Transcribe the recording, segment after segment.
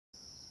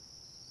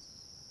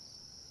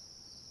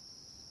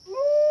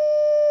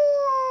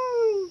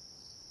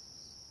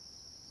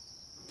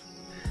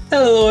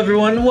Hello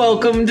everyone,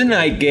 welcome to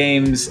Night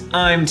Games.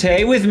 I'm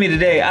Tay. With me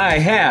today I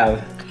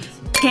have...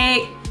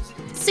 Kate.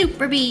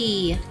 Super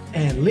B.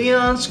 And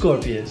Leon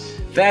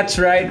Scorpius. That's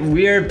right,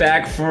 we're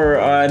back for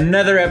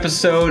another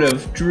episode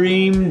of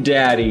Dream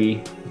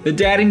Daddy. The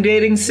Daddy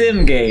Dating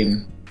Sim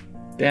game.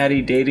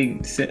 Daddy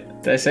Dating Sim...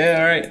 Did I say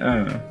that right? I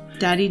don't know.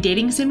 Daddy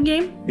Dating Sim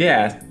game?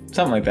 Yeah,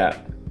 something like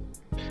that.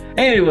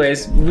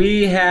 Anyways,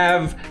 we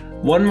have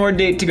one more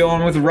date to go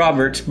on with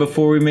Robert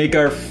before we make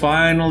our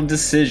final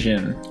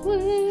decision.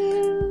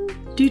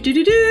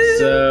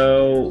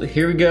 So,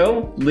 here we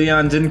go.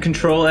 Leon's in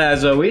control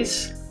as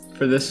always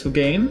for this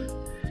game.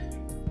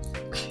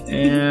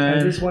 And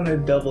I just want to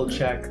double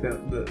check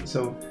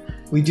so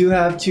we do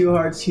have 2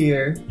 hearts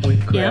here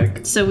with Craig.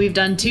 Yep. So we've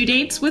done 2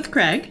 dates with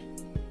Craig.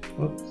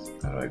 Whoops.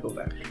 How do I go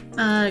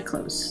back?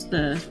 Close.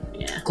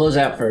 close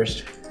out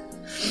first.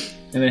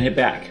 And then hit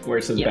back where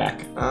it says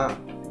back. Ah.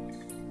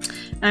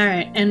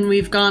 Alright, and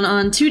we've gone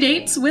on 2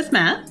 dates with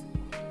Matt.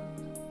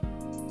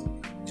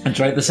 That's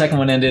right, the second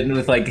one ended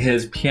with like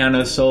his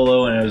piano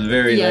solo and it was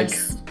very like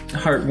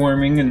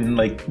heartwarming and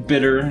like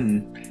bitter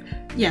and...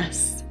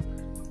 Yes.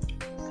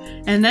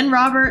 And then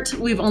Robert,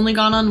 we've only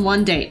gone on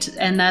 1 date,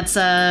 and that's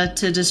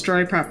to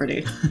destroy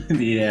property.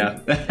 Yeah,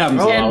 that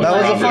happens a lot.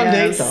 That was a fun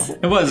date Yes.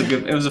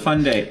 though. It was a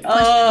fun date.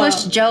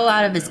 Push Joe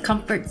out of his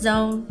comfort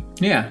zone.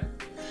 Yeah.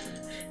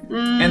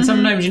 And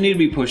sometimes you need to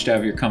be pushed out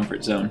of your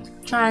comfort zone.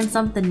 Trying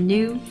something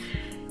new.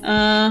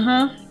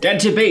 Uh-huh. Dad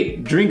tip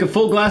 8, drink a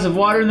full glass of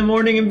water in the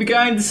morning and be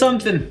kind to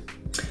something.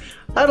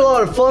 I had a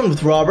lot of fun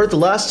with Robert the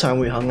last time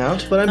we hung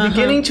out, but I'm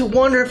beginning to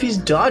wonder if he's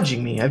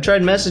dodging me. I've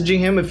tried messaging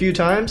him a few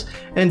times,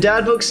 and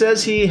Dadbook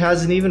says he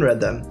hasn't even read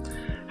them.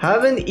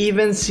 Haven't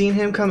even seen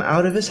him come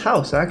out of his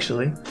house,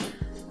 actually.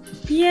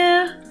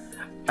 Yeah.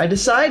 I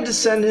decide to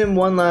send him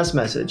one last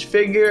message.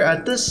 Figure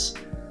at this,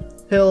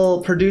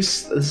 he'll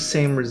produce the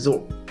same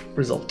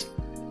result.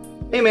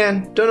 Hey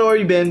man, don't know where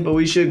you've been, but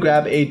we should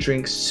grab a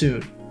drink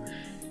soon.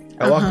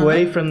 I walk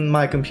away from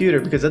my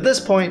computer because at this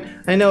point,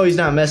 I know he's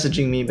not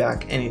messaging me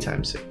back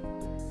anytime soon.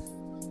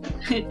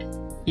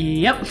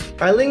 Yep.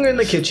 I linger in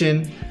the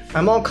kitchen.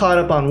 I'm all caught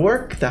up on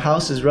work. The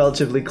house is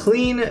relatively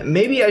clean.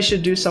 Maybe I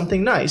should do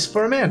something nice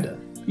for Amanda.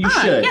 You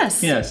should.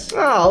 yes. Yes.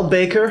 I'll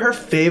bake her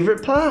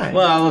favorite pie.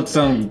 Well, let's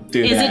do that.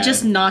 Is it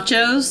just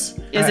nachos?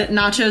 Is it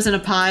nachos in a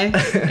pie?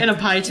 In a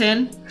pie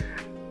tin?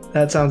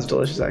 That sounds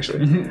delicious,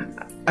 actually.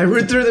 I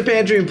root through the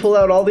pantry and pull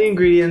out all the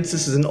ingredients.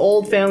 This is an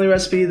old family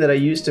recipe that I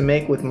used to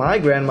make with my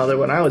grandmother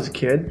when I was a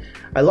kid.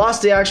 I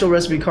lost the actual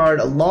recipe card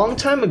a long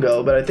time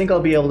ago, but I think I'll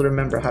be able to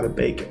remember how to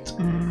bake it.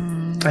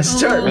 I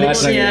start That's not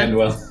mixing gonna end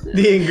well.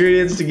 the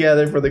ingredients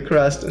together for the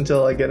crust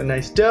until I get a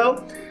nice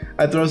dough.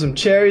 I throw some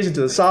cherries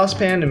into the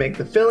saucepan to make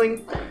the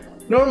filling.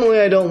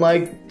 Normally I don't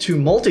like to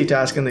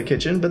multitask in the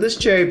kitchen, but this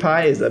cherry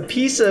pie is a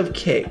piece of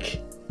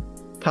cake.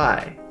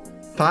 Pie?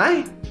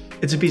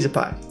 It's a piece of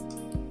pie.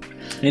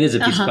 It is a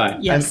piece of pie.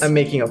 Yes. I'm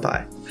making a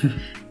pie.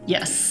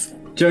 Yes.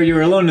 Joe, you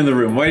were alone in the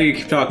room. Why do you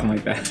keep talking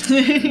like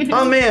that?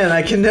 Oh man,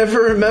 I can never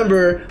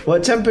remember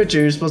what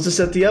temperature you're supposed to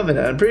set the oven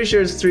at. I'm pretty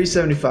sure it's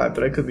 375,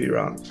 but I could be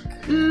wrong.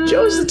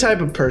 Joe's the type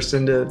of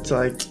person to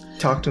like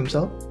talk to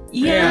himself.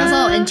 Yeah. It's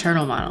all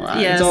internal monologue.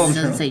 Yes. It It's all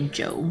doesn't internal. say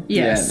Joe.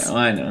 Yes. Yeah, no,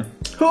 I know.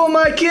 Who am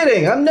I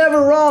kidding? I'm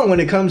never wrong when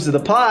it comes to the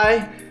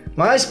pie.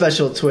 My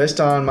special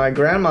twist on my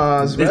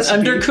grandma's It's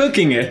recipe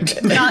undercooking it.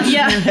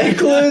 Yeah.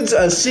 includes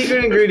a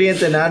secret ingredient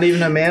that not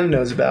even Amanda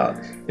knows about.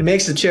 It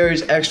makes the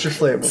cherries extra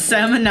flavorful.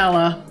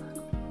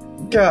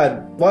 Salmonella.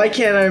 God, why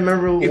can't I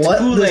remember It's what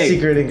the Kool-Aid.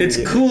 secret ingredient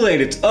It's Kool-Aid.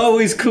 It's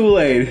always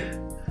Kool-Aid.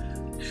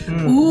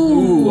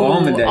 Ooh.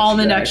 Almond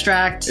extract.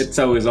 extract. It's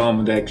always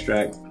almond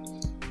extract.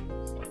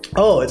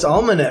 Oh, it's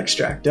almond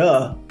extract,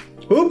 duh.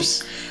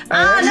 Oops.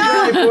 I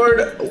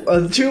accidentally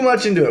poured too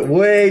much into it.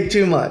 Way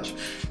too much.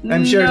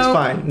 I'm sure it's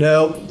fine.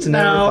 Nope, it's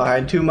never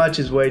fine. Too much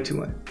is way too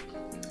much.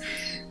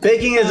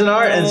 Baking is an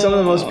art, and some of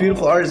the most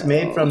beautiful art is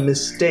made from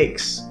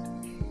mistakes.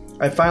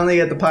 I finally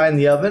get the pie in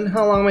the oven.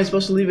 How long am I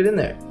supposed to leave it in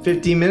there?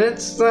 15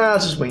 minutes? I'll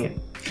just wing it.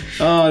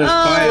 Oh, this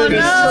pie is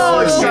good. So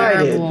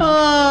excited. Terrible.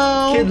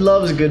 Oh. Kid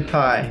loves a good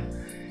pie.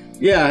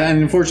 Yeah,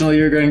 and unfortunately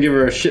you're going to give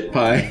her a shit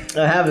pie.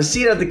 I have a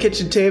seat at the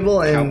kitchen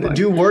table and Cowboy.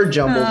 do word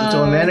jumbles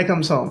until Amanda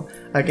comes home.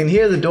 I can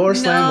hear the door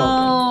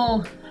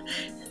slam open. No.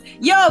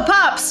 Yo,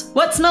 Pops!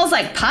 What smells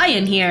like pie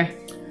in here?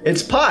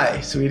 It's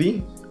pie,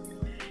 sweetie.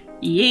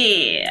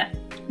 Yeah.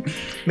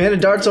 Amanda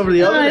darts over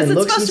the oven Is and it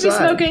looks supposed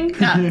inside. to be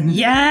smoking?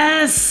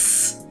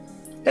 Yes!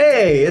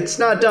 Hey, it's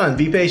not done.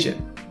 Be patient.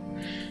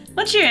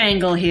 What's your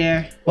angle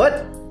here?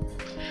 What?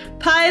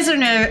 Pies are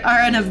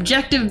an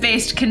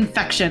objective-based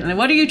confection. And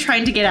what are you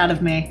trying to get out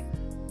of me?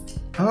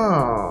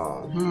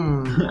 Oh,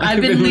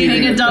 I've been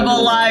leading a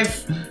double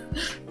life.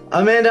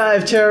 Amanda, I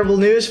have terrible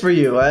news for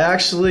you.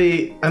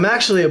 I'm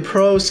actually a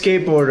pro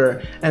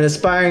skateboarder, an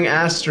aspiring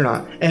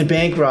astronaut, and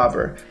bank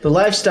robber. The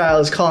lifestyle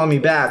is calling me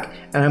back,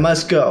 and I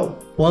must go.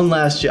 One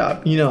last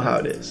job. You know how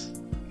it is.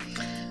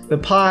 The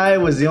pie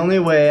was the only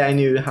way I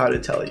knew how to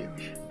tell you.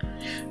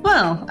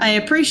 Well, I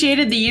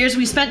appreciated the years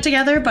we spent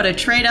together, but a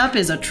trade-up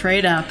is a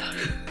trade-up.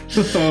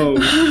 Oh.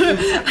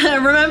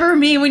 Remember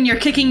me when you're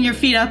kicking your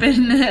feet up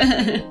in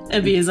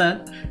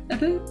Ibiza.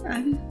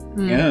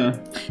 Yeah.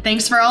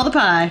 Thanks for all the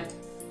pie.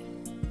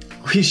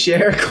 We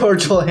share a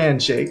cordial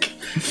handshake.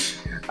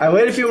 I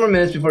wait a few more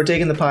minutes before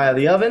taking the pie out of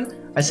the oven.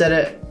 I set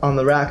it on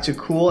the rack to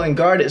cool and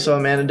guard it so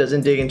Amanda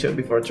doesn't dig into it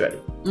before it's ready.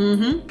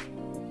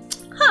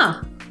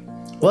 Huh.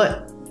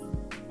 What?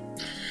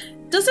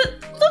 Does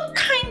it look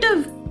kind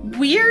of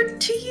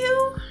weird to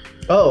you?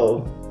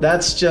 Oh,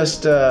 that's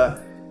just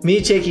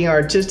me taking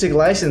artistic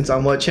license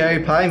on what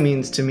cherry pie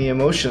means to me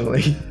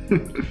emotionally.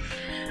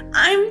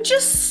 I'm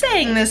just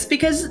saying this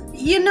because,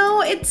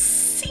 it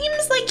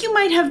seems like you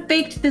might have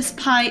baked this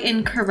pie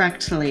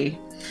incorrectly.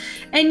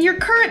 And you're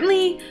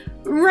currently,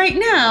 right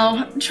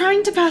now,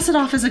 trying to pass it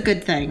off as a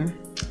good thing.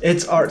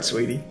 It's art,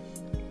 sweetie.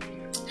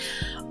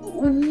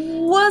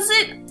 Was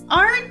it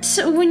art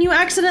when you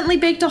accidentally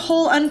baked a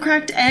whole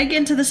uncracked egg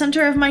into the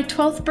center of my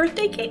 12th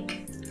birthday cake?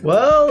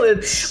 Well,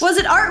 it's... Was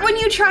it art when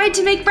you tried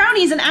to make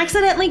brownies and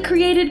accidentally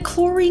created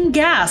chlorine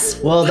gas?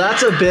 Well,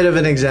 that's a bit of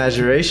an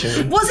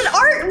exaggeration. Was it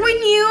art when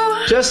you...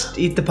 Just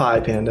eat the pie,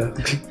 Panda.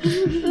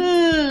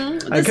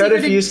 I cut a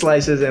few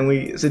slices and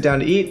we sit down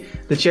to eat.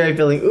 The cherry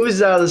filling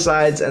oozes out of the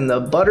sides and the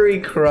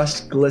buttery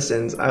crust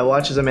glistens. I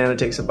watch as Amanda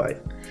takes a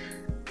bite.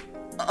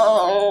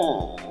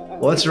 Oh.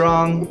 What's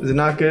wrong? Is it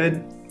not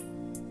good?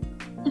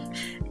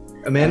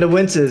 Amanda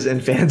winces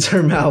and fans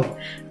her mouth.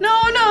 No,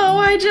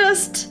 I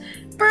just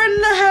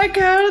burned the heck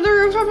out of the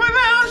roof of my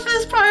mouth.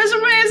 This pie is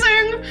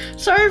amazing.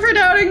 Sorry for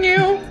doubting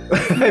you.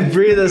 I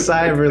breathe a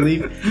sigh of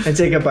relief and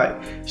take a bite.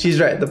 She's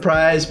right. The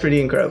pie is pretty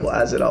incredible,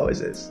 as it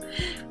always is.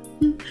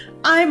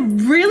 I'm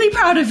really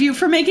proud of you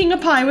for making a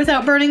pie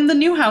without burning the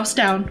new house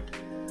down.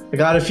 I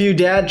got a few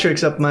dad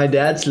tricks up my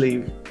dad's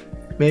sleeve.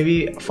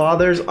 Maybe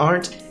fathers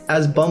aren't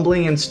as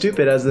bumbling and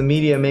stupid as the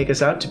media make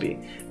us out to be.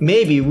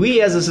 Maybe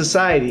we as a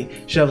society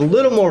should have a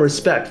little more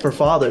respect for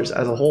fathers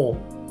as a whole.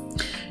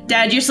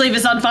 Dad, your sleeve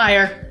is on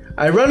fire.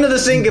 I run to the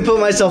sink and put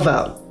myself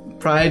out.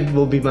 Pride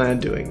will be my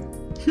undoing.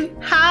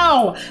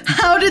 How?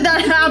 How did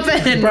that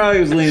happen? Probably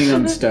was leaning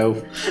on the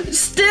stove.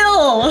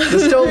 Still. The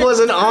stove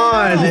wasn't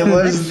on. It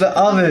was the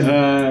oven.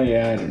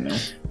 Yeah, I don't know.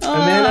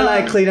 Amanda and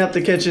I clean up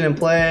the kitchen and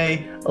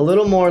play a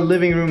little more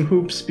living room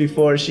hoops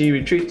before she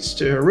retreats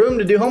to her room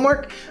to do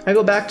homework. I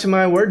go back to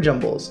my word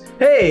jumbles.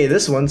 Hey,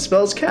 this one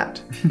spells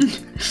cat.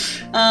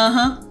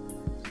 Uh-huh.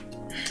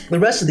 The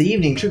rest of the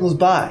evening trickles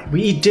by.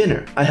 We eat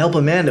dinner. I help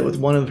Amanda with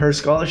one of her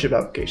scholarship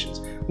applications.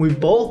 We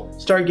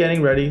both start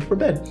getting ready for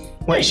bed.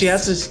 Wait, Nice. she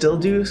has to still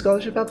do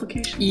scholarship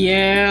application?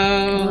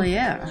 Yeah. Oh,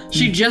 yeah.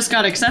 She just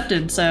got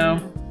accepted, so.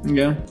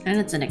 Yeah. And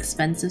it's an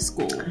expensive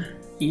school.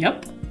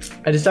 Yep.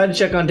 I decide to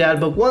check on Dad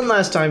book one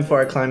last time before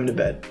I climb into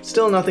bed.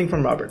 Still nothing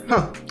from Robert.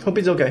 Hope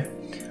he's okay.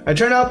 I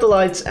turn out the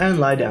lights and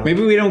lie down.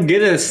 Maybe we don't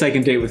get a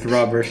second date with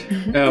Robert.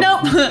 Oh.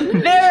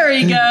 Nope. There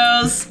he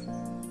goes.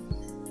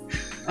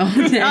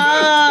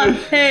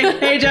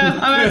 Hey, Joe.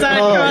 I'm outside.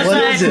 Go outside.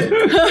 What is it?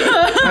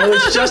 I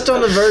was just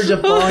on the verge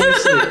of falling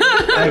asleep.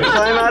 I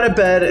climb out of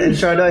bed and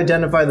try to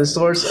identify the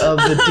source of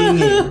the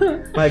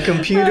dinging. My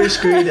computer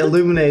screen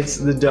illuminates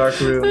the dark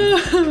room.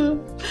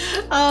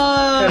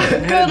 Oh,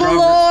 good How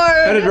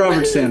lord. did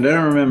Robert stand? I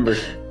don't remember.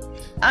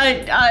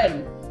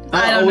 I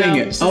I'll don't wing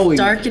know. it. I'll wing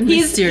Dark it. and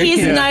He's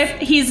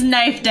mysterious. he's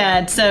knife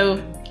dad, so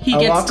he I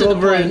gets walk to the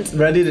over point. and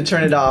ready to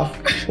turn it off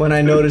when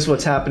I notice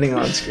what's happening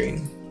on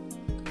screen.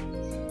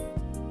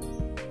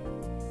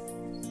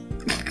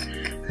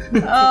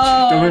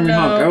 Oh, Don't make me no.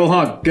 honk. I will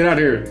honk. Get out of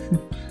here.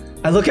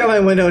 I look out my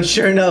window and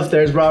sure enough,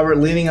 there's Robert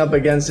leaning up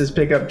against his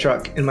pickup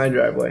truck in my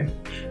driveway.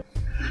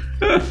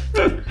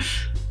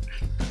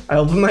 I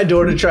open my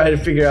door to try to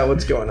figure out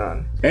what's going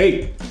on.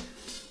 Hey,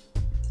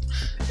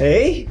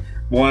 Hey?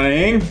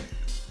 Wang.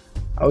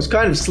 I was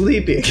kind of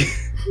sleeping.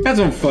 Have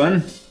some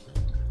fun.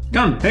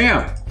 Come, hang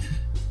out.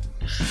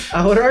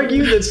 I would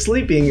argue that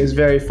sleeping is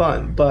very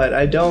fun, but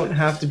I don't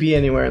have to be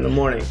anywhere in the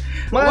morning.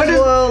 Might as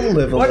well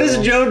live a What does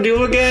little. Joe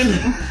do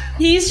again?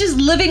 He's just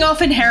living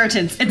off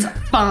inheritance. It's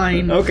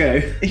fine.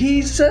 Okay.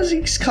 He says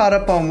he's caught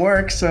up on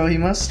work, so he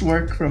must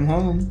work from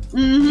home.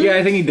 Yeah,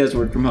 I think he does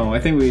work from home. I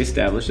think we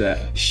established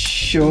that.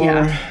 Sure.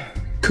 Yeah.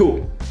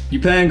 Cool. You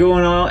plan on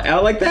going all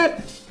out like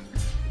that?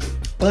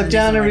 Look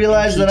down and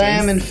realize that I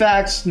am in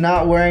fact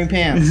not wearing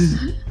pants.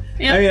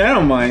 I mean, I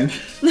don't mind.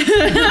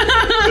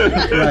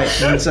 Right,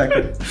 1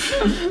 second.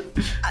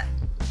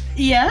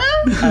 Yeah?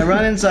 I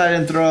run inside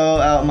and throw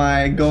out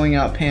my going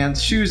out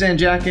pants, shoes, and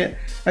jacket.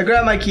 I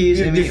grab my keys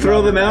and Did you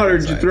throw them out or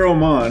did you throw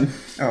them on?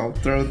 Oh,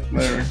 throw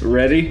whatever.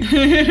 Ready?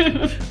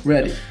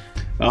 Ready.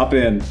 Hop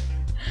in.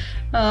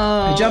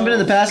 Oh. I jump into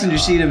the passenger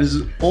seat of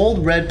his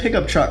old red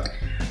pickup truck.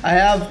 I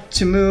have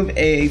to move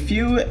a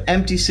few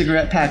empty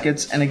cigarette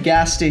packets and a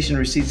gas station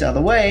receipts out of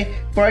the way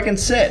before I can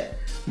sit.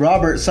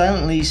 Robert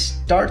silently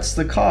starts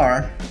the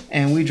car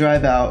and we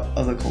drive out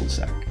of the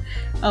cul-de-sac.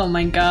 Oh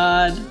my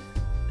god.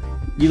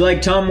 You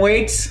like Tom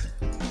Waits?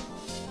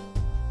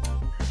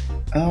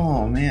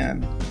 Oh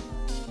man.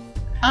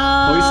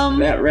 Hoist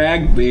that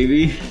rag,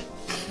 baby.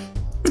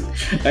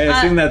 I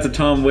assume that's a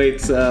Tom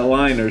Waits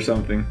line or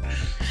something.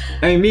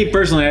 I mean, me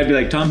personally, I'd be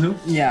like, Tom who?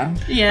 Yeah.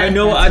 Yeah. I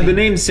know the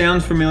name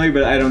sounds familiar,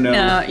 but I don't know.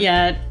 No,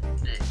 yeah.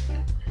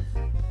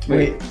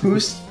 Wait,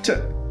 who's...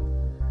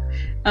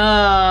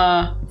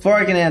 Uh, Before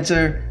I can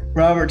answer,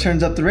 Robert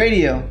turns up the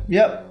radio.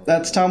 Yep,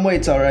 that's Tom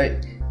Waits, all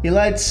right. He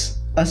lights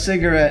a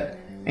cigarette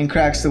and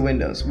cracks the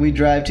windows. We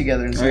drive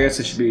together inside. I guess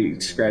it should be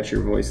scratch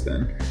your voice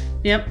then.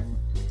 yep.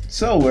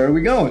 So, where are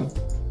we going?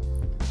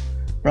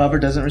 Robert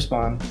doesn't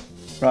respond.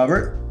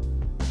 Robert?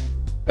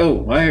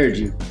 Oh, I heard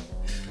you.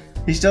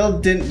 He still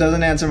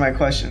doesn't answer my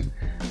question.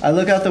 I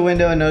look out the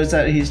window and notice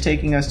that he's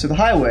taking us to the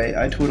highway.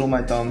 I twiddle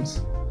my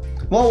thumbs.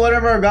 Well,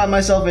 whatever I got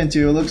myself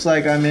into, it looks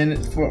like I'm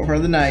in for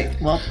the night.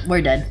 Well,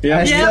 we're dead. Yeah,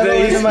 I settle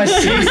into my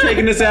seat. He's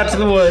taking us out to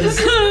the woods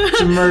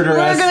to murder We're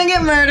us. gonna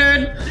get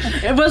murdered.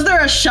 Was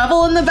there a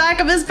shovel in the back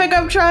of his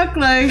pickup truck?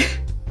 Like,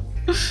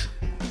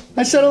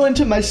 I settle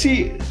into my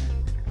seat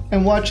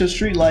and watch the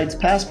streetlights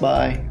pass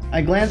by.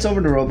 I glance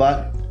over to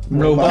Robot.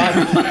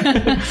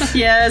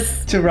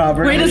 yes. To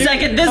Robert. Wait a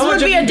second. This How would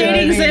much be have a you been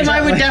dating drinking sim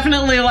I would exactly?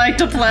 definitely like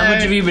to play. How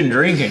much have you been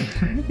drinking?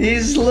 He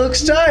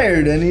looks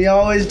tired, and he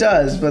always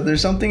does, but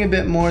there's something a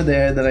bit more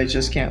there that I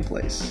just can't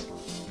place.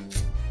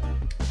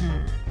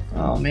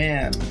 Oh,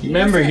 man.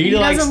 Remember, he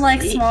likes... doesn't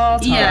like small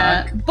talk.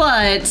 Yeah,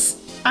 but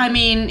I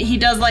mean, he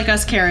does like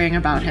us caring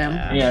about him.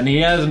 Yeah, and he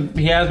has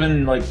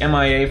been like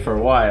MIA for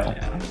a while.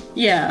 I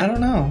Yeah. don't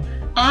know.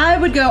 I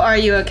would go, are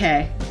you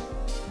okay?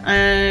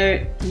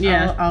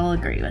 Yeah. I'll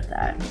agree with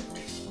that. ...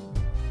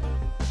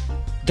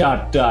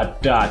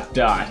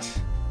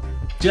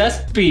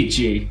 Just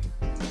peachy.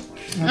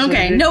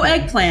 Okay, no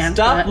eggplant.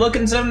 Stop but-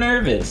 looking so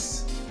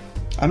nervous.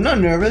 I'm not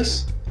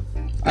nervous.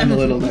 I'm a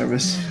little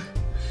nervous.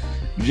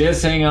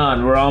 Just hang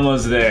on, we're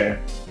almost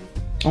there.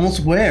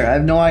 Almost where? I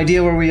have no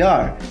idea where we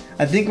are.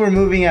 I think we're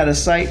moving at a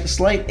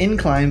slight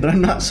incline, but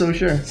I'm not so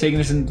sure. Taking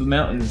us into the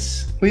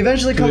mountains. We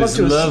eventually come up his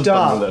to a love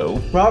stop. bungalow.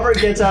 Robert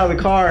gets out of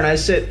the car and I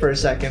sit for a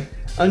second,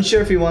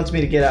 unsure if he wants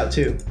me to get out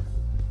too.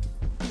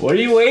 What are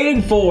you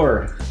waiting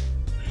for?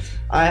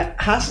 I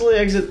hastily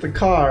exit the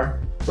car.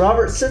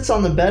 Robert sits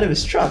on the bed of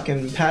his truck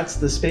and pats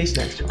the space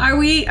next to him. Are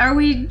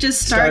we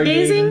just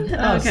stargazing?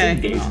 Oh, Okay.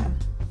 stargazing.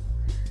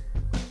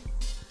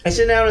 I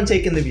sit down and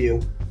take in the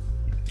view.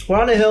 We're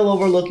on a hill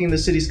overlooking the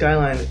city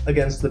skyline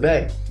against the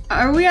bay.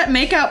 Are we at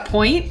Makeout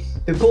Point?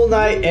 The cool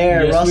night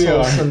air Yes, we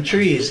rustles are. some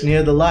trees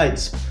near the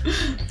lights.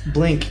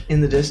 Blink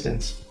in the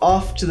distance.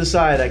 Off to the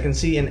side, I can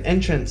see an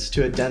entrance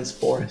to a dense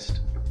forest.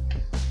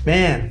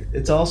 Man,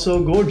 it's all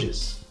so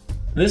gorgeous.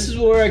 This is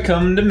where I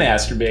come to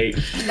masturbate.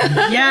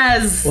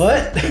 Yes.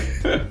 What?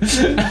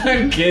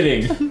 I'm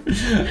kidding.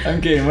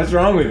 I'm kidding. What's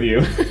wrong with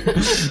you?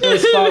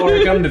 The spot where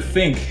I come to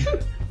think.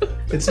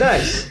 It's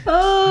nice.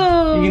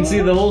 Oh. You can see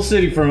the whole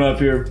city from up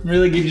here.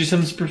 Really gives you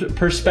some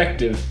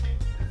perspective.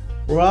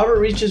 Robert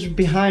reaches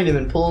behind him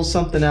and pulls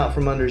something out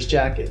from under his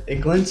jacket.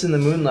 It glints in the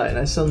moonlight, and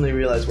I suddenly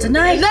realize what It's a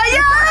knife.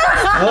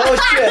 Oh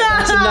shit,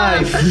 that's a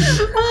knife.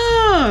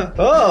 Oh.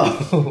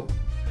 Oh!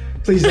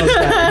 Please don't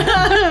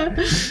stab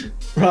me.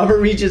 Robert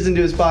reaches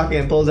into his pocket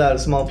and pulls out a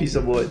small piece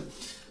of wood.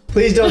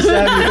 Please don't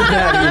stab me with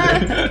that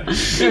either.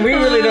 Man, we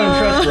really don't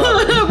trust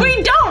Robert.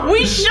 We don't.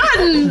 We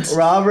shouldn't.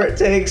 Robert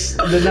takes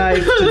the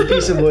knife to the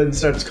piece of wood and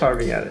starts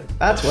carving at it.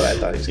 That's what I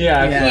thought he was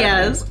Yeah. gonna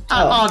Yes.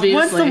 Oh. Obviously.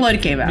 Once the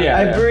wood came out. Yeah.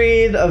 I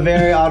breathe a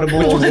very audible.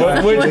 Which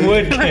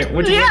wood are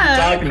you Yeah.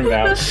 talking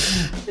about?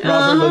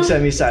 Robert looks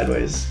at me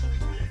sideways.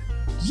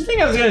 Did you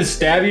think I was gonna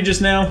stab you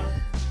just now?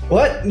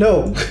 What?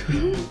 No.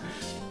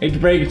 Hate to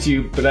break it to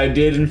you, but I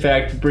did in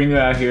fact bring you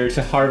out here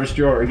to harvest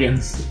your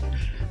organs.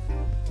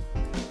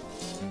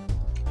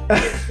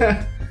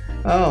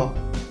 Oh.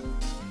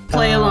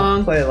 Play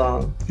along. Play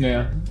along.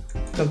 Yeah.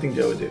 Something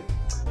Joe would do.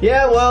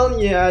 Yeah,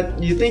 well, yeah,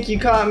 you think you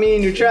caught me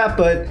in your trap,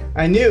 but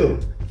I knew.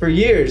 For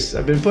years,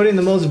 I've been putting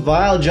the most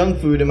vile junk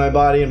food in my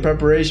body in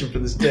preparation for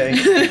this day.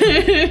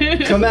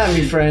 Come at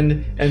me,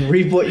 friend, and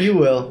reap what you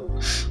will.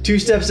 2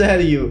 steps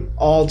ahead of you,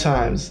 all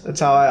times. That's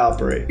how I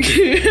operate.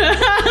 There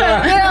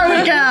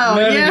we go.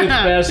 Never Yeah.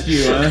 gets past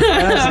you, huh?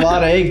 That's a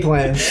lot of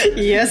eggplants.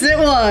 Yes, it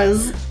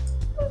was.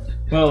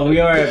 Well,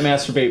 we are at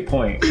Masturbate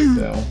Point,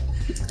 so.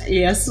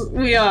 Yes,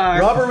 we are.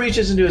 Robert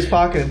reaches into his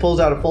pocket and pulls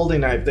out a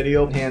folding knife that he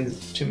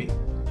hands to me.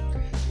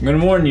 I'm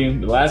gonna warn you,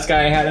 the last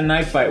guy I had a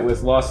knife fight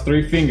with lost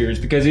 3 fingers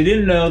because he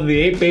didn't know the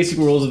 8 basic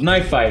rules of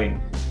knife fighting.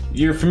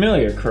 You're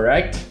familiar,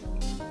 correct?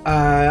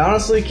 I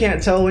honestly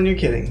can't tell when you're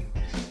kidding.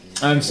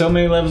 I'm so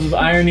many levels of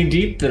irony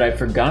deep that I've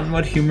forgotten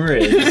what humor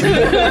is.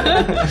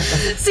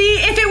 See,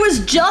 if it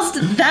was just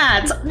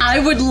that, I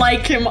would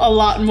like him a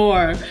lot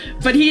more.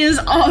 But he is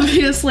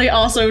obviously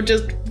also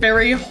just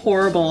very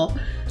horrible.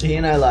 He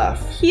and I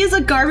laugh. He is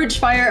a garbage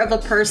fire of a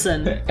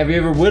person. Have you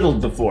ever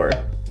whittled before?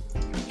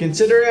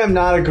 Considering I'm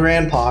not a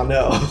grandpa,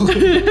 no. What do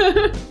you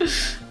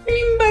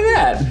mean by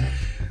that?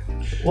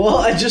 Well,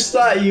 I just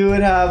thought you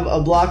would have a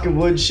block of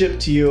wood shipped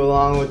to you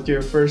along with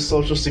your first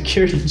social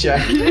security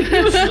check.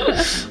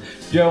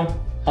 Joe,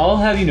 I'll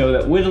have you know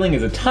that whittling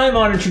is a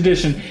time-honored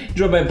tradition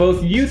enjoyed by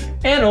both youth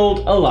and old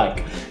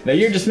alike. That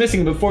you're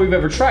dismissing before you've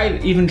ever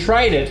even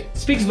tried it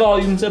speaks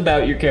volumes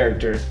about your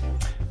character.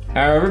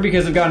 However,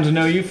 because I've gotten to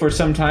know you for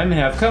some time and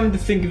have come to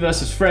think of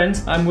us as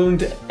friends, I'm willing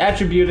to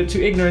attribute it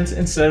to ignorance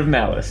instead of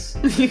malice.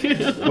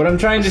 What I'm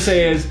trying to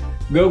say is,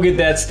 go get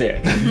that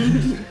stick.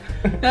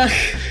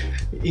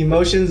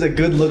 Emotion's a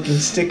good-looking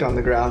stick on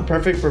the ground,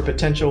 perfect for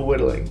potential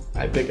whittling.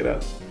 I pick it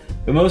up.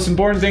 The most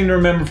important thing to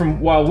remember from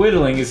while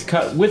whittling is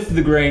cut with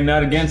the grain,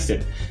 not against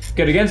it.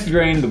 Cut against the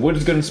grain, the wood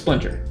is going to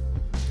splinter.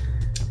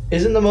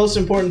 Isn't the most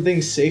important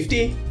thing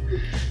safety?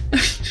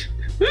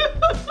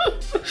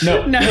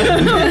 No.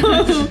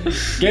 No.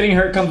 Getting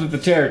hurt comes with the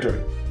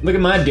territory. Look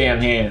at my damn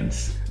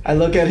hands. I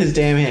look at his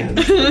damn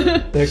hands.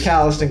 They're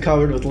calloused and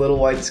covered with little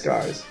white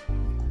scars.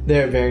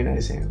 They're very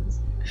nice hands.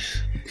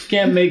 You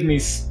can't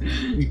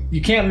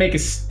make a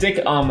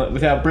stick omelet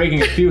without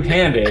breaking a few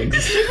hand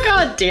eggs.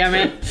 God damn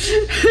it.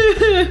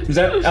 Was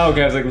that? Oh,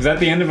 okay. I was like, was that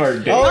the end of our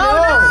day? Oh, Oh,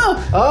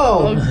 no!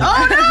 Oh! Oh no!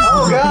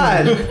 Oh,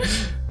 God!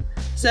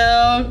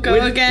 So go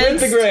against.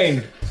 with the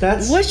grain.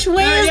 That's... Which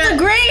way is yeah. the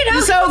grade? How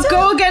So comes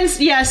go against.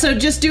 Yeah. So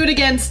just do it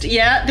against.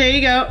 Yeah. There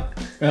you go.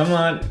 Come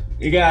on,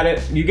 you got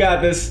it. You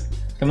got this.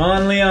 Come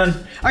on, Leon.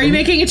 Are you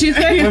making a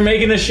toothpick? We're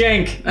making a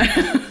shank.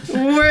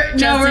 We're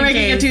in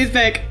making a case.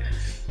 toothpick.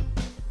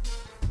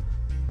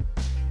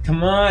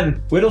 Come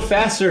on, whittle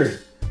faster.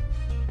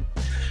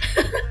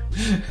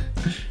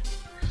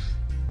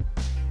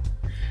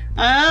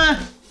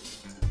 Ah.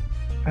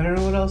 I don't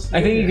know what else to I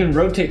do think you here. can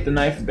rotate the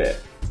knife a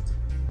bit.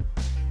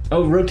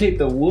 Oh, rotate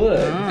the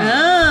wood.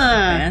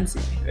 Ah. Fancy.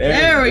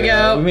 There we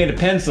go. We made a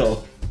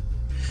pencil.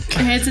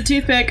 Hey, it's a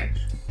toothpick.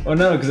 Oh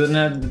no, because it didn't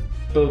have the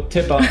both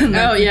tip off.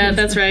 Oh yeah,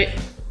 that's right.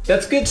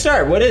 That's a good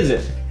start. What is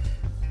it?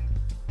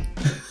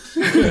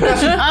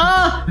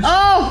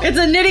 Oh, it's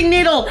a knitting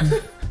needle.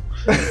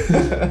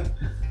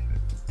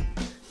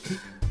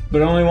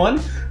 But only one?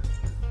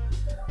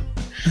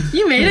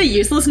 You made a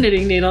useless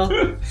knitting needle.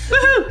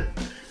 Woohoo!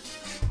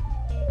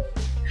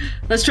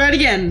 Let's try it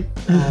again.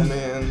 Oh,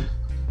 man.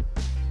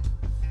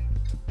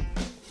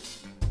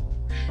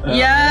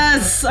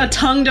 Yes, a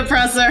tongue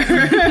depressor.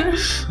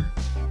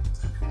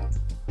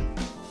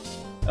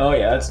 Oh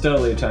yeah, that's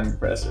totally a tongue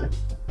depressor.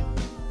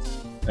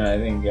 I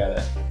think you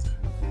gotta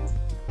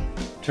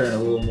turn a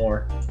little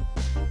more.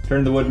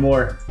 Turn the wood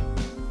more.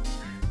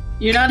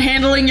 You're not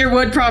handling your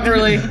wood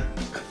properly.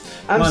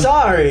 I'm on.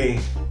 sorry.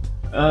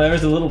 Oh, there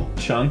was a little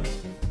chunk.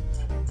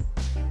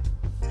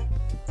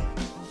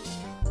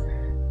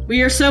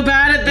 We are so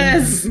bad at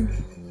this.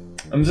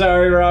 I'm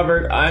sorry,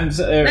 Robert.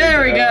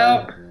 There we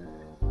go.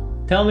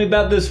 Tell me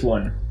about this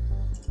one.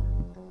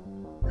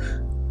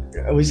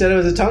 We said it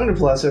was a tongue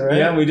depressor, right?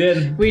 Yeah, we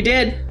did. We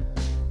did.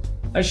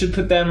 I should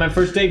put that in my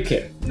first aid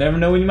kit. Never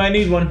know when you might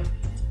need one.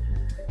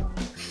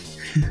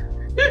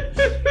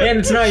 And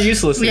it's not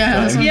useless this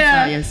Yeah, that's time. what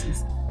Yeah.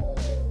 yes.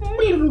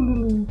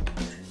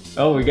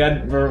 Oh,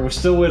 we're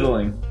still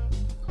whittling.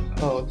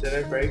 Oh, did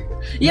I break?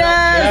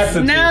 Yes. that's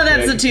a Now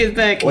that's a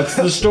toothpick. toothpick. What's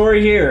the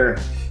story here?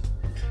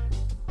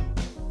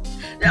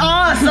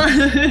 Awesome.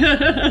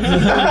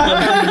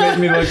 Make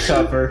me look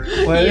tougher.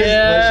 What should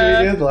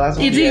we do? The last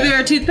one? It's either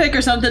a toothpick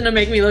or something to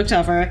make me look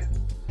tougher.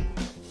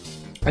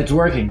 It's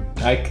working.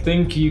 I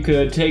think you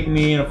could take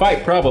me in a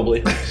fight,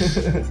 probably.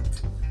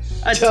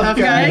 A tough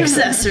guy guy.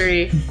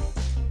 accessory.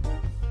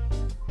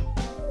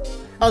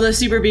 Although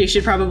Super B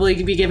should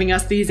probably be giving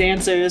us these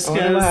answers. I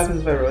wonder what 'cause-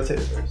 happens if I rotate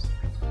it first.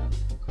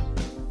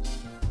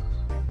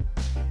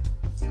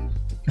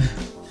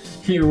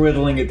 You're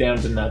whittling it down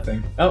to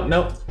nothing. Oh,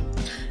 no.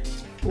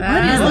 What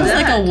It is looks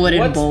that? like a wooden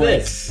What's bullet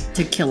this?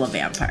 to kill a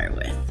vampire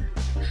with.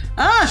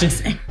 Ah!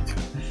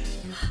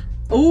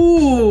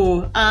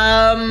 Ooh.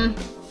 I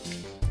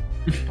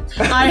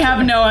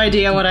have no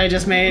idea what I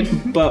just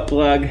made. Butt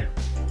plug.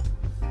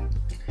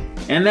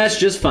 And that's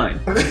just fine.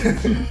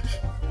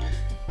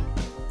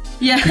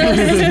 Yeah.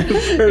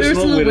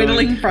 Personal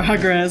whittling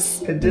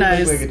progress. It did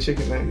Nice. look like a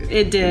chicken nugget.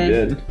 It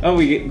did. Good. Oh,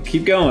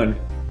 keep going.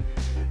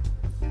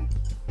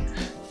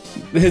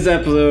 This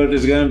episode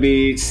is going to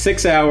be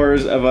 6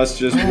 hours of us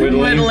just whittling.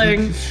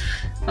 Whittling.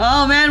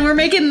 Oh man, we're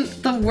making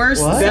the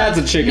worst. What? That's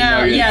a chicken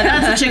No, nugget. yeah,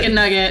 that's a chicken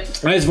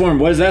nugget. I just warmed.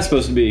 What is that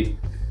supposed to be?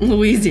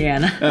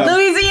 Louisiana. Oh,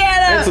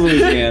 Louisiana. that's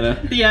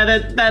Louisiana. Yeah,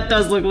 that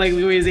does look like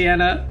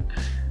Louisiana.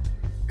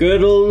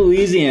 Good old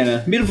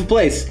Louisiana. Beautiful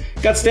place.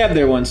 Got stabbed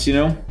there once, you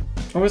know?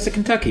 Or was it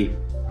Kentucky?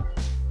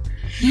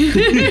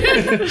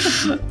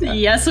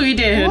 Yes, we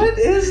did. What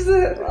is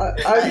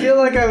that? I feel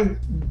like I'm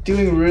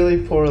doing really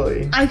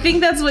poorly. I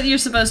think that's what you're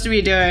supposed to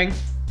be doing.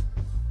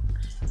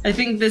 I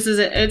think this is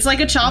it. It's like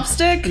a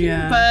chopstick,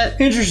 Yeah.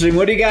 but Interesting.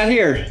 What do you got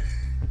here?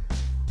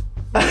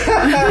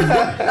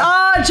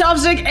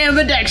 chopstick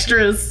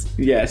ambidextrous.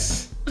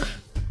 Yes.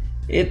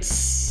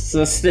 It's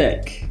a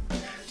stick.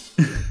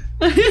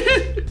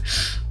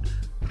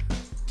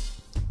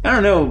 I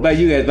don't know about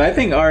you guys, but I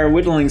think our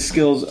whittling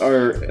skills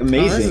are Oh, this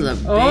amazing. is a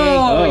big,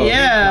 Oh, Oh.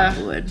 yeah.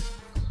 big wood.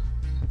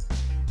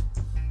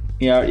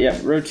 Yeah,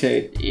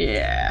 rotate.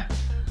 Yeah.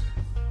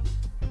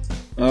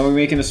 Oh, we're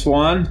making a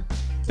swan?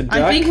 A duck?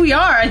 I think we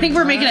are. I think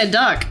we're making a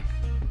duck.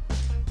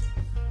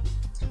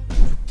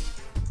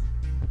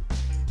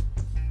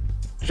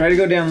 Try to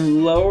go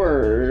down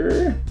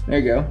lower. There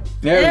you go.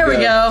 There we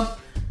go.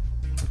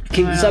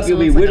 Keep Oh, this it up, also you'll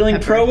be looks like a whittling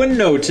pepper. pro in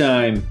no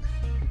time.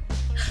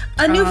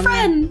 A new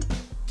friend.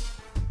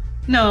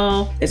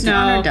 No. It's no.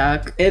 Connor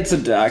duck. It's a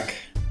duck.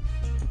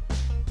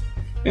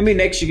 Maybe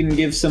next you can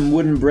give some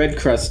wooden bread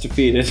crust to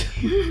feed it.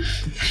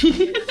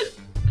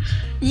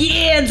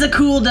 Yeah, it's a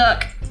cool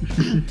duck.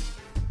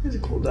 It's a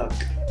cool duck.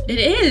 It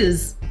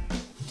is.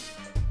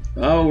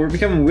 Oh, we're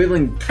becoming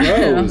whittling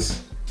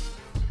pros.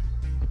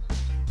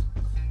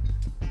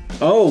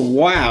 Oh,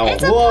 wow.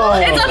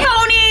 Whoa! It's a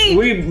pony.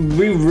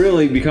 We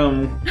really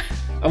become...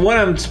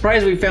 I'm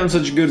surprised we found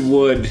such good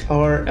wood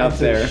Or out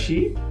it's a there.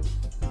 sheep?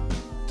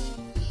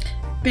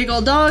 Big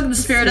old dog, the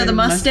spirit of the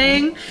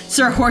Mustang.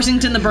 Sir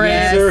Horsington the Brave.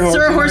 Yes.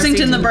 Sir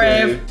Horsington the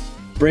Brave.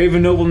 Brave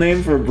and noble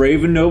name for a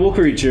brave and noble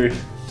creature.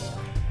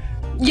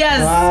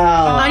 Yes.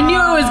 Wow. I knew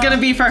it was gonna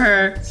be for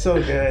her.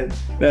 So good.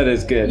 That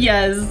is good.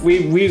 Yes.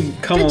 We've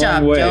come Good a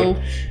job, long way.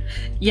 Joe.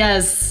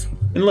 Yes.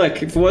 And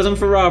look, if it wasn't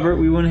for Robert,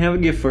 we wouldn't have a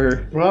gift for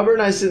her. Robert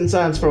and I sit in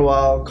silence for a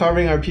while,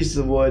 carving our pieces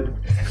of wood.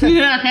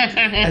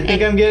 I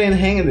think I'm getting the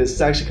hang of this.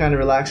 It's actually kind of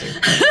relaxing.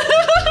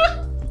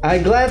 I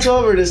glance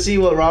over to see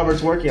what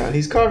Robert's working on.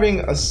 He's carving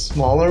a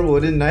smaller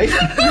wooden knife.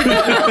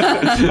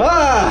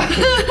 Ah!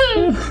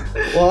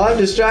 While I'm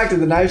distracted,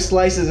 the knife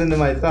slices into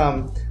my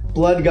thumb.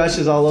 Blood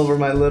gushes all over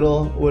my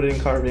little wooden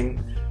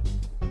carving.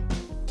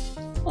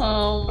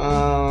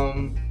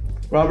 Oh.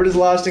 Robert is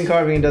lost in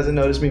carving and doesn't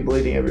notice me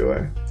bleeding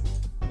everywhere.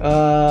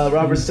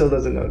 Robert still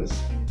doesn't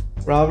notice.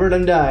 Robert,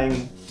 I'm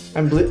dying.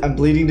 I'm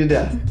bleeding to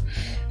death.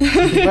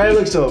 Riley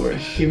looks over.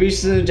 He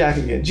reaches in his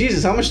jacket again.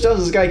 Jesus, how much stuff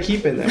does this guy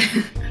keep in there?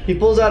 He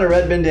pulls out a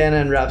red bandana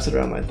and wraps it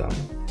around my thumb.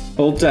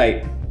 Hold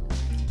tight.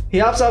 He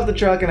hops off the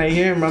truck and I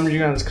hear him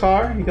rummaging around his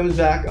car. He comes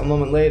back a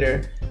moment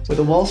later with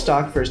a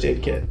well-stocked first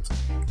aid kit.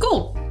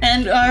 Cool.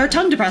 And our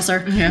tongue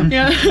depressor.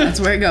 Yeah. That's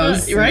where it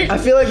goes. Right? I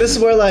feel like this is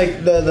where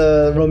like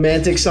the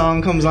romantic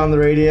song comes on the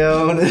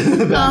radio in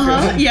the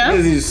background. Yeah.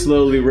 As he's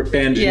slowly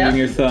bandaging Yeah.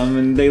 your thumb,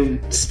 and they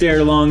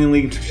stare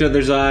longingly into each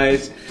other's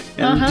eyes.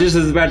 And just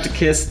as about to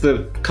kiss,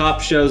 the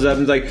cop shows up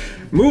and is like,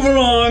 "Move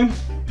along,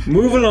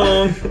 move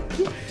along.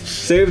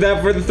 Save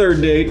that for the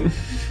third date."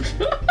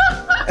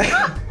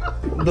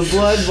 The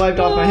blood wiped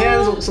off my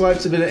hands,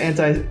 swipes a bit of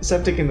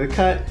antiseptic in the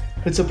cut.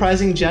 With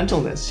surprising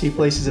gentleness, he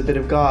places a bit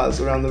of gauze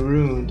around the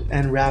wound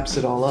and wraps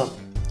it all up.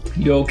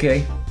 You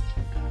okay?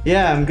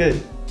 Yeah, I'm good.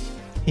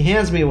 He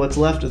hands me what's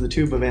left of the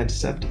tube of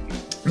antiseptic.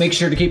 Make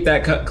sure to keep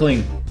that cut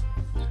clean.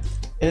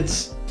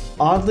 It's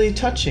oddly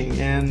touching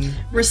and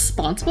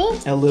Responsible?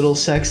 a little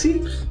sexy.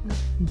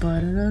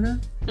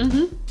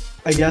 Mm-hmm.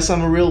 I guess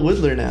I'm a real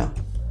whittler now.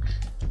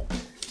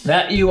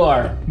 That you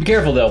are. Be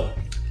careful though.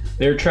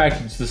 They're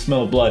attracted to the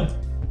smell of blood.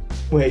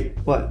 Wait,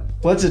 what?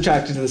 What's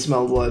attracted to the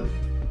smell of blood?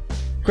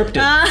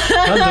 Cryptids.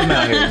 Tons of them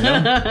out here, you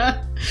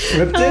know?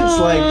 Cryptids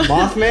like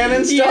Mothman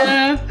and stuff?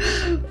 Yeah.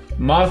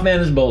 Mothman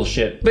is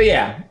bullshit. But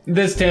yeah,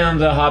 this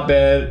town's a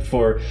hotbed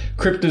for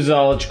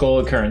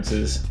cryptozoological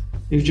occurrences.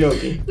 You're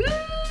joking.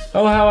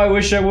 Oh, how I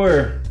wish I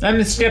were. I'm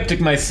a skeptic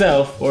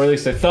myself, or at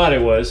least I thought I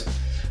was.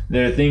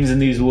 There are things in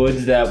these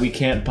woods that we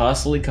can't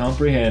possibly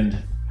comprehend.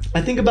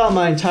 I think about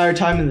my entire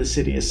time in the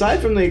city. Aside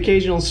from the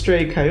occasional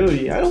stray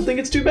coyote, I don't think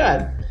it's too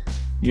bad.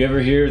 You ever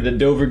hear of the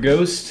Dover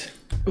Ghost?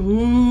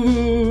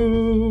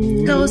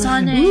 Ooh. Goes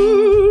on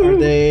it. Are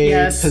they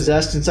Yes.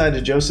 possessed inside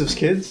of Joseph's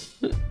kids?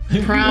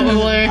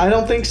 Probably. I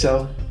don't think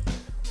so.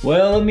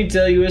 Well, let me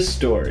tell you a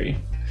story.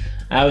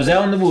 I was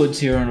out in the woods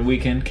here on a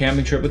weekend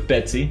camping trip with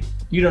Betsy.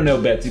 You don't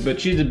know Betsy, but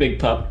she's a big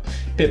pup.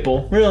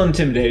 Pitbull, real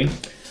intimidating.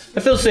 I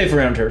feel safe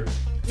around her.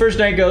 First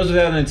night goes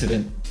without an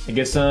incident. I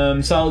get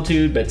some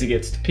solitude, Betsy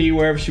gets to pee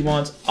wherever she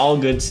wants, all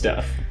good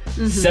stuff.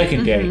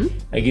 Second day,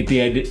 I get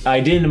the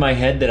idea into my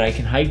head that I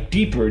can hike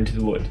deeper into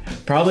the wood,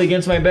 probably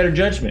against my better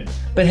judgment.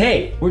 But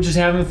hey, we're just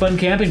having a fun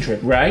camping trip,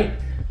 right?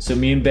 So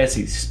me and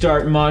Betsy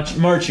start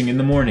marching in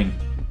the morning.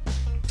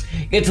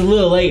 It's a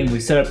little late and we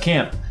set up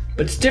camp,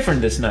 but it's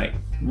different this night.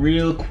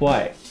 Real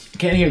quiet.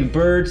 Can't hear the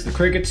birds, the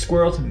crickets,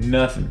 squirrels,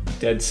 nothing.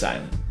 Dead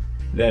silent.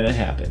 Then it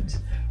happens.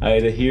 I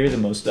hear the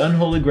most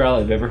unholy growl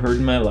I've ever heard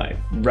in my life,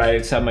 right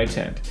outside my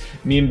tent.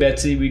 Me and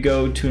Betsy, we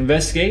go to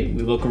investigate.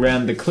 We look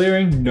around the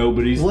clearing.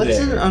 Nobody's What's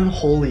there. an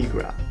unholy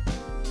growl?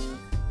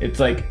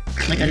 It's like,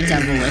 Like a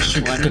devilish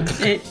one.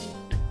 It,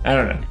 I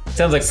don't know. It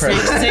sounds like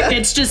predator.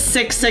 it's just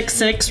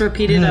 666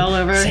 repeated all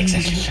over. I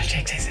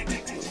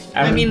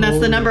I mean, that's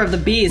the number of the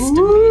beast.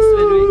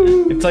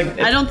 it's like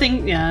I don't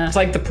think, yeah. it's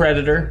like the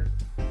predator,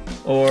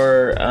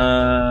 or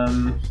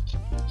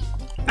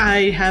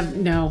I have,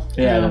 no.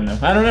 yeah, no.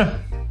 I don't know.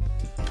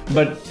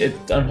 But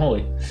it's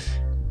unholy.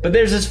 But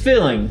there's this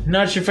feeling,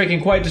 not sure if I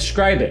can quite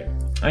describe it.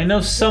 I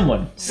know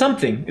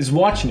something is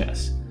watching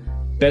us.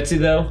 Betsy,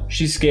 though,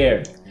 she's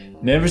scared.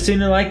 Never seen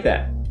her like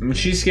that. And when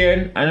she's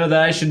scared, I know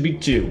that I should be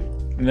too.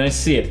 And I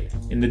see it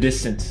in the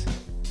distance.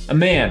 A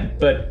man,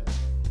 but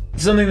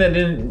something that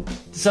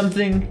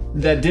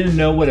didn't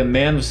know what a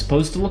man was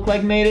supposed to look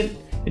like made it.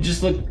 It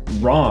just looked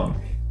wrong.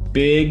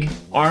 Big,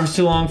 arms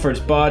too long for its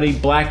body,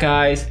 black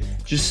eyes,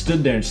 just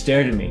stood there and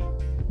stared at me.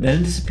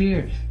 Then it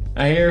disappeared.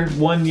 I hear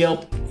one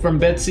yelp from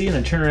Betsy, and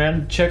I turn around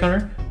and check on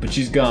her, but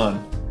she's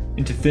gone.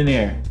 Into thin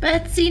air.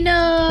 Betsy,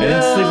 no. I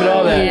didn't sleep at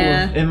all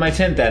Yeah. in my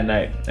tent that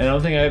night. I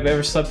don't think I've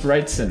ever slept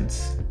right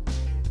since.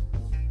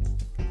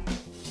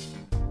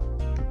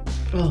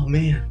 Oh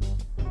man.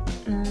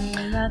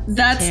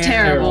 That's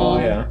terrible.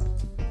 Yeah.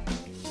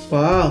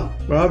 Wow,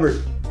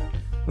 Robert.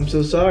 I'm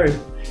so sorry.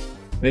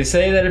 They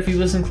say that if you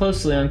listen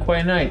closely on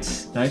quiet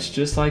nights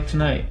just like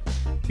tonight,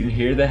 you can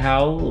hear the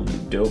howl of the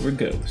Dover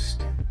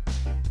ghost.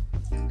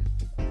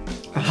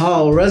 A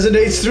howl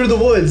resonates through the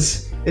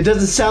woods. It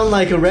doesn't sound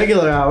like a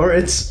regular hour.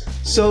 It's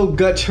so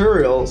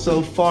guttural,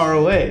 so far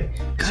away.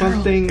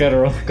 Something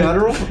Guttural.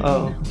 Guttural?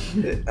 Oh.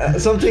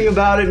 Something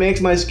about it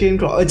makes my skin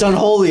crawl. It's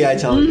unholy, I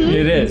tell you.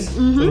 It is. It's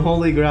an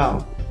unholy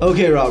growl.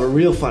 Okay, Robert,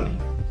 real funny.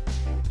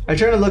 I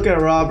turn to look at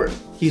Robert.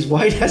 He's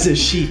white as a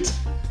sheet.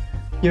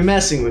 You're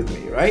messing with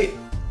me, right?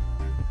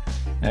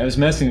 I was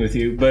messing with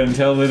you, but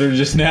until literally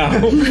just now,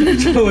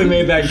 totally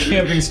made that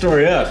camping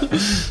story up.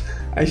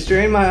 I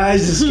strain my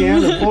eyes to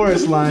scan the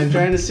forest line,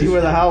 trying to see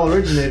where the howl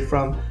originated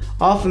from.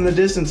 Off in the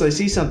distance, I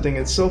see something.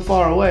 It's so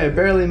far away, I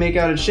barely make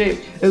out its shape.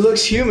 It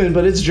looks human,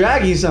 but it's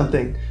dragging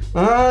something.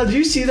 Do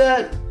you see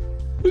that?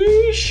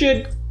 We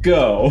should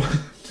go.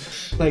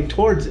 Like,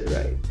 towards it,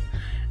 right?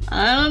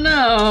 I don't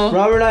know.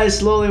 Robert and I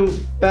slowly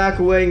back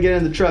away and get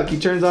in the truck. He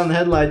turns on the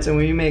headlights, and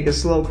we make a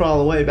slow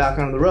crawl away back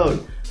onto the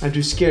road. I'm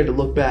too scared to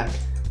look back.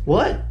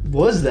 What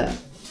was that?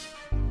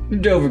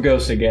 Dover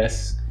ghost, I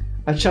guess.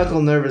 I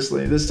chuckle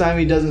nervously. This time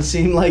he doesn't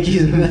seem like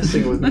he's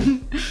messing with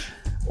me.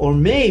 Or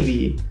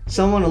maybe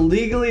someone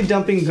illegally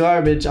dumping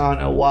garbage on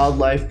a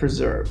wildlife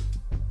preserve.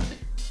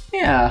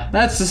 Yeah,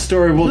 that's the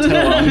story we'll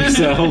tell on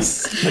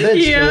ourselves. I bet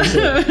it's Yeah.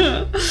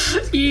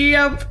 Joseph.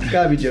 Yep.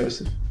 Gotta be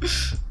Joseph.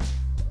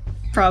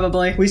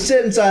 Probably. We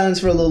sit in silence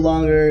for a little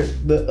longer.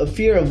 The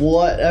fear of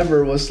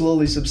whatever was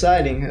slowly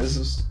subsiding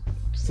as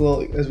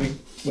we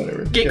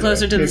whatever Get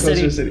closer to the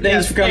city.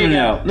 Thanks for coming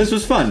out. This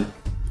was fun.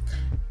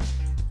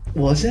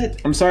 Was it?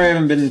 I'm sorry I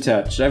haven't been in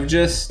touch. I've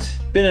just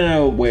been in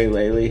a way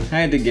lately. I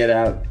had to get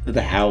out of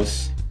the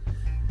house.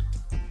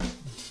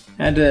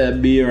 Had to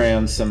be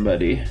around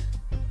somebody.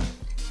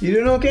 You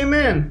doing okay,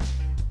 man?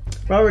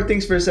 Robert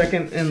thinks for a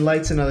second and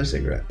lights another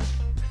cigarette.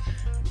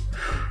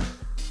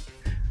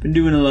 Been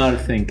doing a lot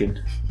of thinking.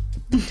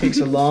 Takes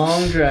a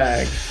long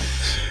drag.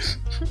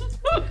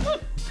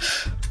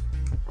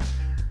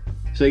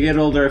 As I get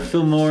older, I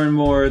feel more and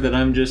more that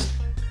I'm just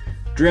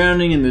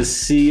drowning in the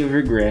sea of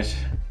regret.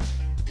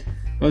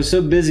 I was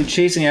so busy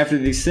chasing after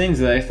these things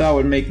that I thought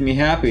would make me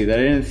happy that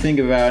I didn't think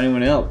about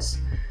anyone else.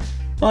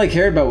 All I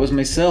cared about was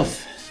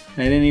myself.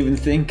 I didn't even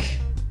think.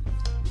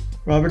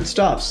 Robert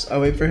stops. I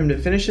wait for him to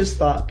finish his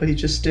thought, but he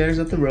just stares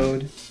at the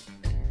road.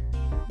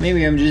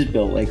 Maybe I'm just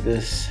built like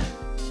this.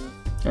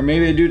 Or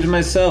maybe I do it to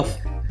myself.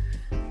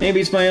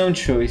 Maybe it's my own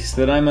choice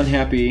that I'm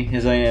unhappy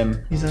as I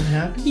am. He's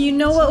unhappy? You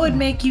know what would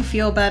make you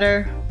feel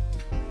better?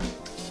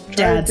 Try to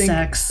Dad think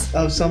sex.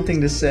 Of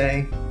something to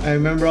say. I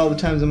remember all the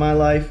times in my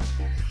life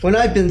when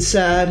I've been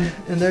sad,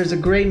 and there's a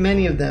great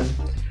many of them.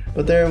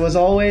 But there was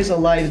always a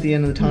light at the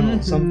end of the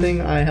tunnel, something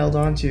I held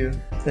on to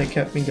that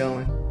kept me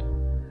going.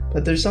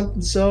 But there's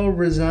something so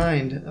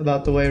resigned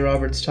about the way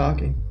Robert's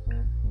talking.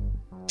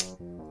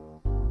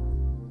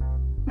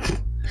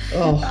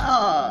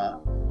 Oh.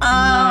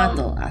 Not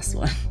the last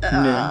one.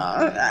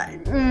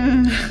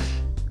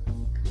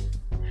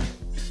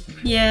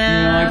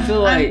 Yeah. I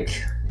feel like...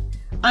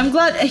 I'm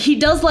glad he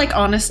does like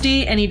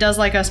honesty, and he does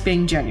like us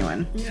being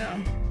genuine. Yeah.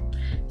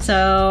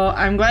 So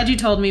I'm glad you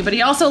told me, but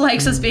he also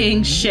likes us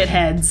being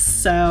shitheads.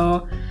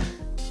 So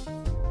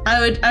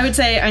I would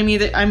say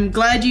I'm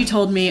glad you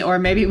told me, or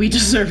maybe we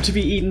deserve to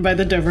be eaten by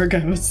the Dover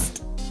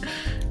ghost.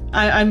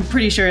 I'm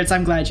pretty sure it's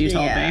I'm glad you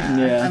told me.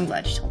 Yeah. I'm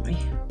glad you told me.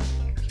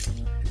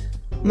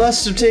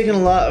 Must have taken a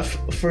lot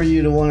for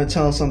you to want to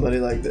tell somebody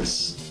like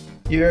this.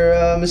 You're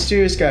a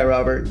mysterious guy,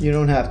 Robert. You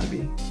don't have to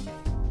be.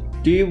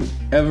 Do you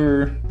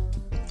ever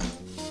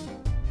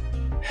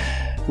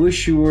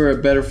wish you were a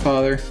better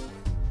father?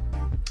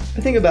 I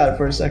think about it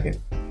for a second.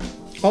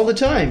 All the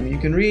time. You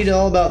can read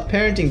all about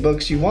parenting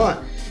books you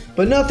want,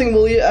 but nothing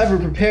will ever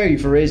prepare you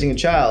for raising a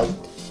child.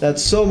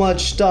 That's so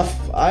much stuff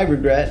I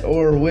regret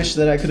or wish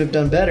that I could have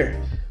done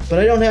better. But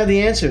I don't have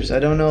the answers. I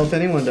don't know if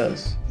anyone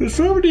does. Does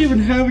Robert even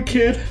have a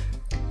kid?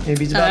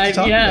 Maybe he's about to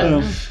talk yeah.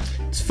 about it.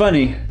 It's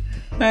funny.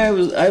 I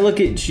look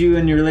at you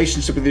and your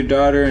relationship with your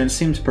daughter, and it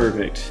seems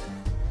perfect.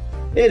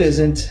 It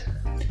isn't.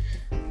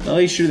 At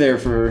least you're there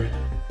for her.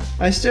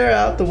 I stare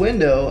out the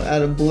window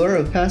at a blur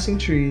of passing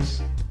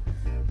trees.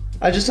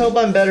 I just hope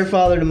I'm a better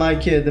father to my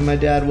kid than my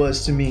dad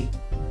was to me.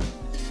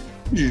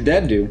 What did your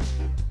dad do?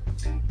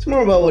 It's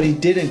more about what he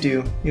didn't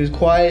do. He was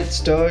quiet,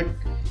 stoic.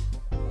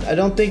 I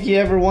don't think he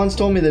ever once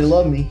told me that he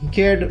loved me. He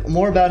cared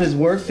more about his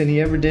work than he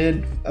ever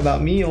did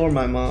about me or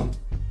my mom.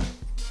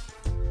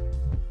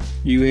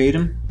 You hate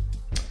him?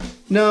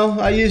 No,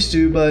 I used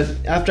to, but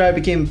after I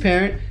became a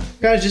parent,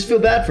 I kind of just feel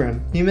bad for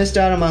him. He missed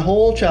out on my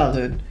whole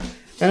childhood.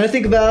 And I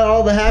think about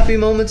all the happy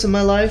moments in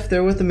my life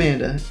there with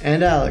Amanda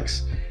and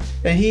Alex.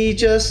 And he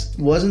just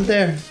wasn't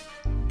there.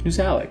 Who's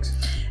Alex?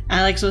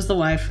 Alex was the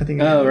wife. I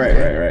think. Oh,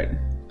 right.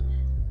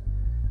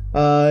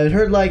 It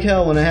hurt like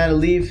hell when I had to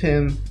leave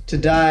him to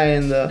die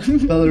in the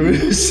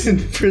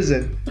Belarusian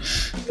prison.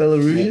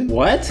 Belarusian?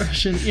 What?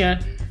 Russian,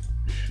 yeah.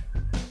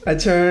 I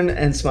turn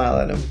and smile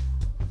at him.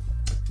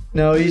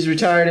 No, he's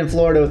retired in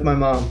Florida with my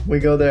mom. We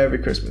go there every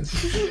Christmas.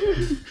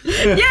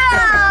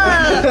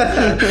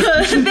 Yeah!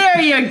 There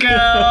you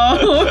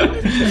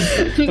go.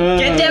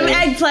 Get them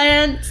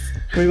eggplants.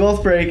 We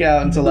both break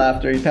out into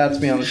laughter. He pats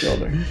me on the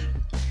shoulder.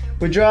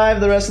 We drive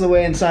the rest of the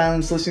way in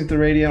silence, listening to the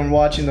radio and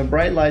watching the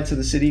bright lights of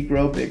the city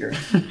grow bigger.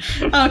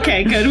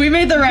 Okay, good. We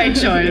made the right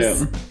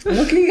choice.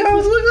 Look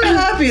how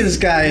happy this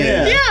guy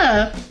is.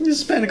 Yeah. Just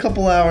spent a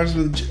couple hours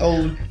with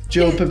old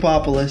Joe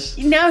Pipopoulos.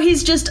 Now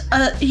he's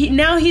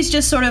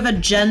just sort of a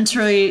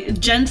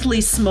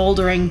gently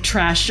smoldering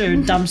trash or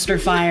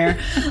dumpster fire,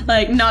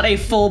 like not a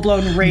full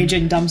blown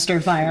raging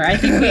dumpster fire. I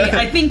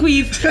think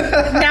we've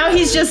now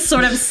he's just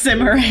sort of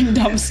simmering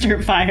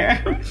dumpster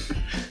fire.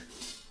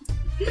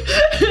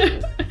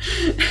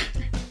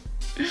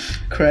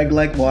 Craig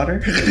like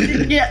water.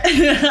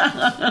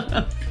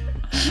 Yeah.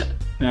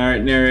 All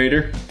right,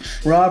 narrator.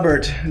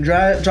 Robert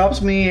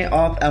drops me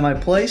off at my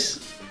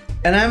place,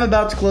 and I'm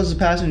about to close the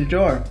passenger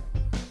door.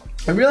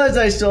 I realize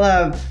I still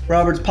have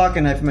Robert's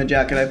pocket knife in my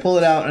jacket. I pull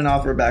it out and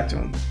offer it back to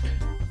him.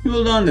 You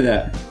hold on to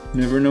that.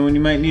 Never know when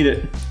you might need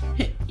it.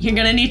 You're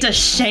gonna need to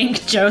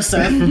shank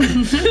Joseph.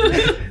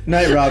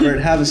 Night, Robert.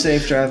 Have a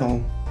safe drive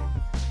home.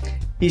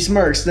 He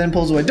smirks, then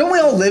pulls away. Don't we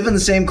all live in the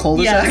same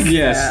cul-de-sac? Yes.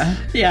 Yeah.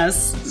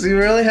 Yes. Does he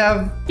really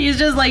have He's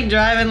just like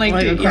driving like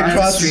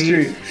across the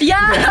street?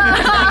 Yeah.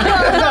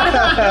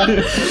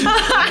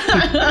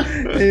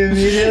 He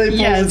immediately pulls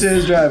Yes. into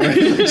his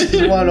driveway, which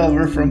is one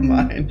over from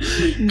mine.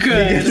 He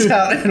Good. gets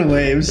out and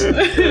waves.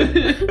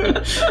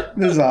 This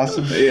is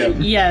awesome. Yeah.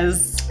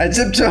 Yes. I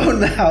tiptoe in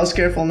the house,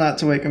 careful not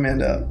to wake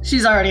Amanda up.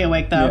 She's already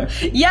awake though.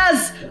 Yeah.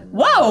 Yes.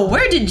 Whoa.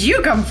 Where did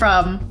you come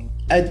from?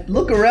 I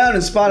look around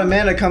and spot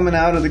Amanda coming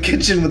out of the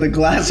kitchen with a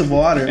glass of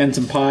water. And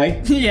some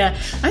pie. Yeah.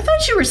 I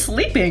thought you were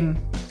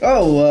sleeping.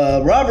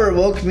 Oh, Robert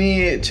woke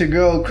me to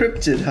go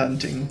cryptid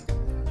hunting.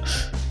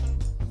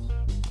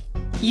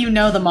 You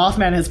know the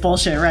Mothman is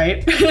bullshit,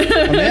 right?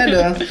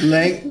 Amanda,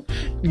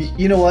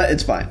 you know what?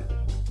 It's fine.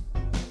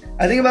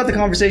 I think about the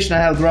conversation I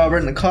had with Robert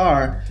in the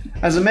car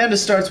as Amanda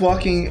starts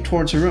walking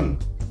towards her room.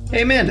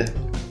 Hey, Amanda.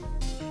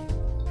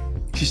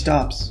 She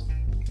stops.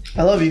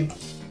 I love you.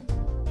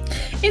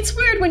 It's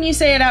weird when you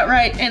say it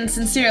outright and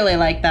sincerely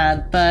like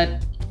that,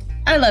 but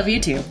I love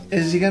you too.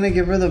 Is he gonna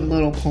give her the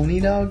little pony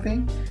dog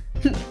thing?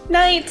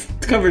 Night.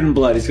 It's covered in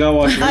blood. He's got to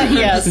wash it.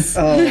 Yes.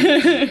 Oh.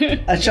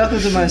 I chuckle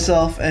to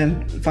myself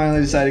and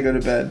finally decide to go to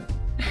bed.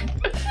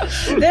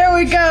 There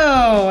we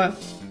go.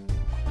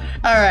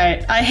 All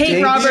right. I hate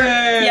JJ. Robert.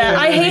 Yeah,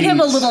 I hate him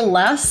a little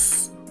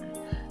less.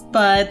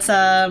 But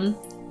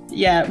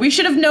yeah, we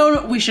should have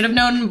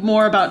known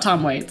more about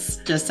Tom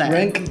Waits. Just saying.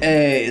 Rank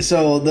A.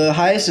 So the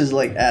highest is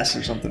like S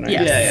or something, right?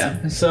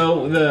 Yes. Yeah.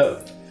 So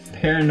the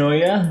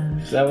paranoia,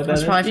 is that what that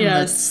That's is? probably from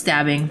Yes. the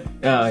stabbing.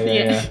 Oh,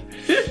 yeah.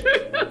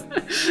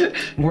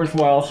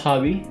 Worthwhile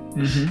hobby.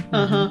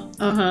 Yeah.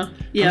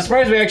 I'm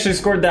surprised we actually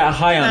scored that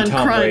high on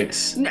Tom crime.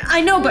 Waits.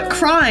 I know, but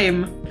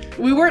crime.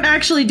 We weren't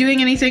actually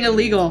doing anything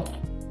illegal.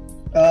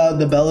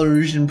 The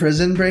Belarusian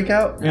prison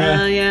breakout?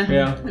 Yeah.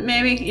 Yeah.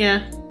 Maybe.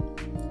 Yeah.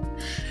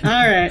 All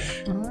right.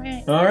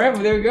 All right,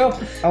 well, there we go.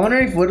 I wonder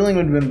if whittling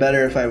would have been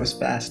better if I was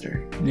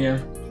faster.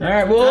 Yeah. All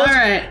right, well, All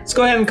right. let's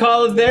go ahead and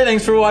call it there.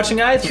 Thanks for watching,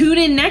 guys. Tune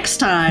in next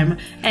time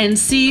and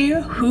see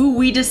who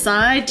we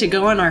decide to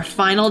go on our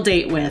final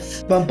date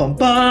with. Bum bum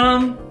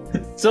bum.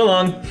 So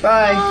long.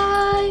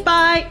 Bye.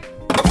 Bye.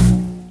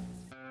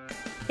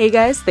 Hey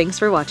guys, thanks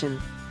for watching.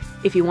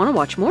 If you want to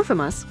watch more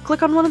from us,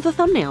 click on one of the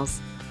thumbnails.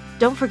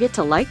 Don't forget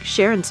to like,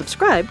 share, and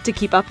subscribe to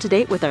keep up to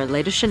date with our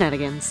latest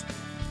shenanigans.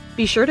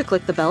 Be sure to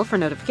click the bell for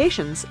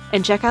notifications,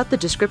 and check out the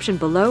description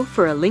below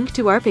for a link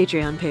to our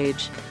Patreon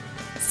page.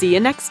 See you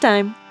next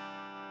time!